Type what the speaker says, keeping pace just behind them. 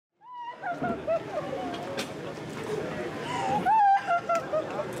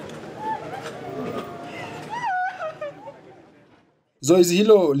Zoezi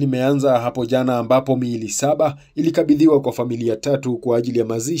hilo limeanza hapo jana ambapo miili 7 ilikabidhiwa kwa familia 3 kwa ajili ya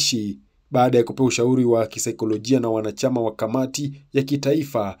mazishi baada ya kupewa ushauri wa kisaikolojia na wanachama wa kamati ya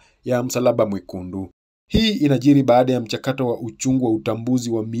kitaifa ya Msalaba Mwekundu. Hii inajiri baada ya mchakato wa uchungu wa utambuzi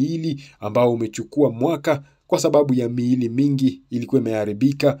wa miili ambao umechukua mwaka kwa sababu ya miili mingi ilikuwa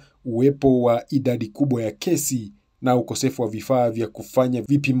imeharibika, uwepo wa idadi kubwa ya kesi na ukosefu wa vifaa vya kufanya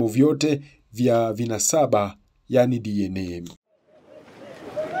vipimo vyote vya vinasaba, yani DNA.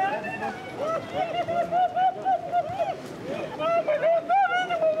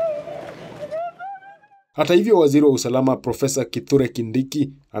 Hata hivyo, waziri wa usalama Profesa Kithure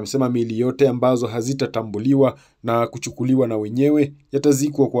Kindiki amesema miili yote ambazo hazitatambuliwa na kuchukuliwa na wenyewe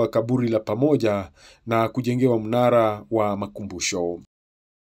yatazikwa kwa kaburi la pamoja na kujengewa mnara wa makumbusho.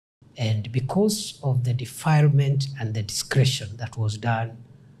 And because of the defilement and the discretion that was done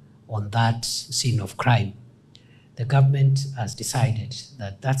on that scene of crime, the government has decided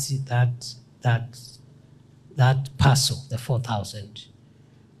that that parcel, the 4,000,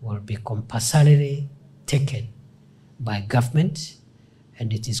 will be compulsorily taken by government,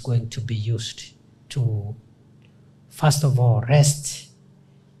 and it is going to be used to, first of all, rest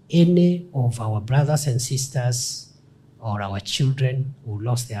any of our brothers and sisters or our children who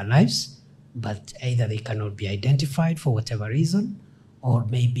lost their lives, but either they cannot be identified for whatever reason, or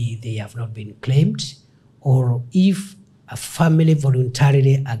maybe they have not been claimed, or if a family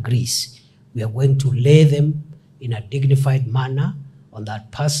voluntarily agrees, we are going to lay them in a dignified manner on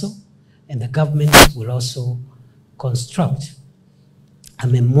that parcel, and the government will also construct a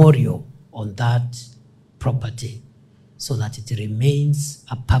memorial on that property so that it remains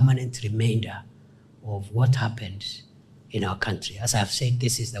a permanent reminder of what happened in our country. As I've said,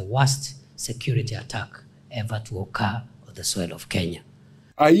 this is the worst security attack ever to occur on the soil of Kenya.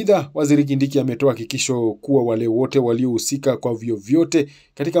 Aidha, waziri Kindiki ametoa hakikisho kuwa wale wote waliohusika kwa vyovyote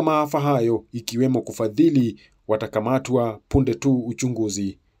katika maafa hayo, ikiwemo kufadhili, watakamatwa punde tu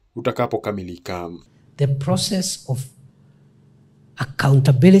uchunguzi utakapokamilika. The process of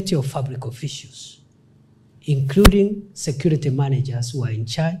accountability of public officials, including security managers who are in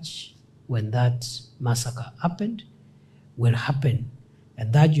charge when that massacre happened, will happen,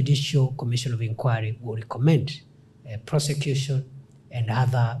 and that Judicial Commission of Inquiry will recommend prosecution and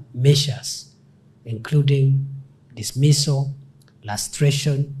other measures, including dismissal,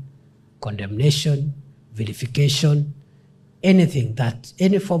 lustration, condemnation, vilification, anything that,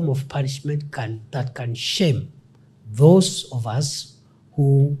 any form of punishment that can shame those of us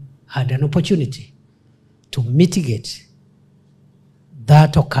who had an opportunity to mitigate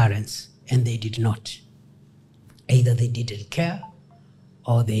that occurrence and they did not. Either they didn't care,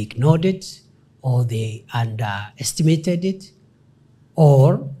 or they ignored it, or they underestimated it,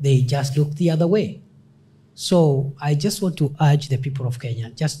 or they just looked the other way. So I just want to urge the people of Kenya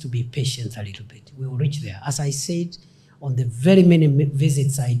just to be patient a little bit. We will reach there. As I said, on the very many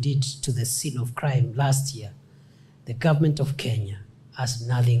visits I did to the scene of crime last year, the government of Kenya has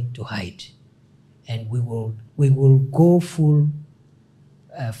nothing to hide. And we will go full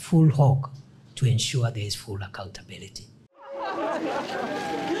hog to ensure there is full accountability.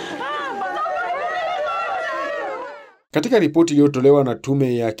 Katika ripoti iliyotolewa na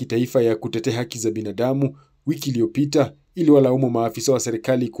Tume ya Kitaifa ya Kutetea Haki za Binadamu wiki iliyopita, iliwalaumu maafisa wa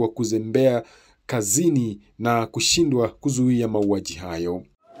serikali kwa kuzembea kazini na kushindwa kuzuia mauaji hayo.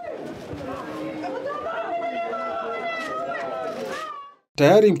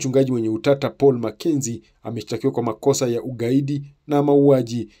 Tayari mchungaji mwenye utata Paul McKenzie ameshtakiwa kwa makosa ya ugaidi na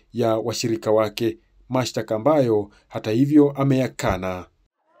mauaji ya washirika wake, mashtaka ambayo hata hivyo ameyakana.